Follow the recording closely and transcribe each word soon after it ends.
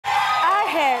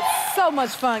had so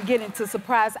much fun getting to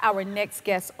surprise our next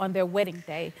guests on their wedding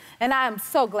day. And I am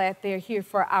so glad they're here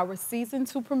for our season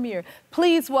 2 premiere.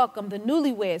 Please welcome the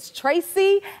newlyweds,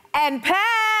 Traci and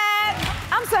Pat.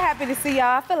 I'm so happy to see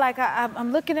y'all. I feel like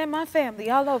I'm looking at my family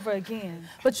all over again.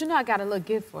 But you know I gotta look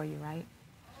good for you, right?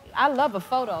 I love a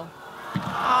photo.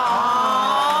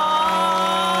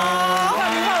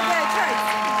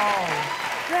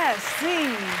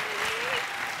 See,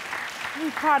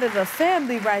 I'm part of the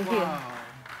family right here.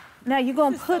 Now you're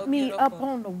gonna put me up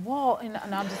on the wall, and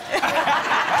I'm just.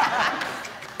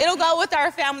 It'll go with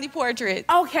our family portrait.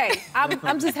 Okay,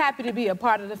 I'm just happy to be a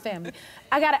part of the family.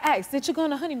 I gotta ask, did you go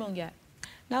on a honeymoon yet?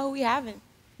 No, we haven't.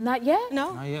 Not yet?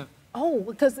 No. Not yet. Oh,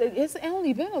 because it's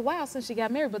only been a while since she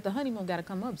got married, but the honeymoon got to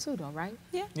come up too, though, right?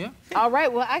 Yeah. Yeah. All right,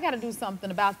 well, I got to do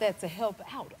something about that to help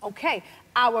out. Okay,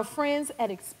 our friends at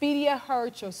Expedia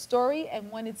heard your story and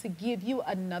wanted to give you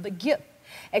another gift.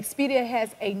 Expedia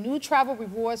has a new travel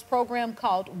rewards program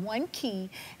called OneKey,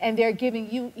 and they're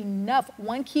giving you enough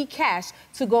OneKeyCash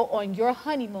to go on your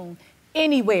honeymoon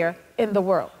anywhere in the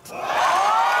world. Turn the frame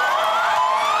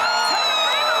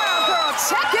around, girl.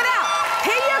 Check it out.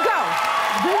 Here you go.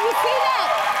 Do you see that?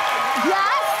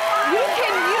 Yes, you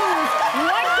can use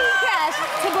OneKeyCash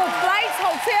to book flights,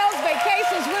 hotels,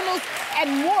 vacations, rentals, and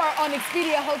more on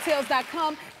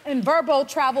ExpediaHotels.com and Vrbo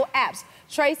travel apps.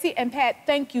 Traci and Pat,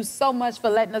 thank you so much for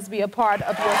letting us be a part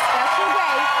of your special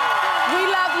day. We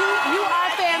love you. You are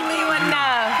family.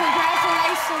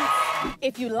 Congratulations.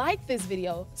 If you like this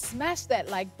video, smash that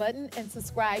like button and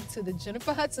subscribe to the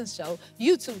Jennifer Hudson Show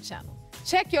YouTube channel.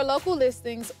 Check your local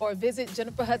listings or visit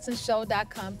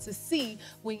JenniferHudsonShow.com to see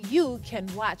when you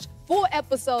can watch full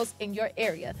episodes in your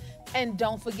area. And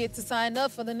don't forget to sign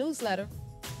up for the newsletter.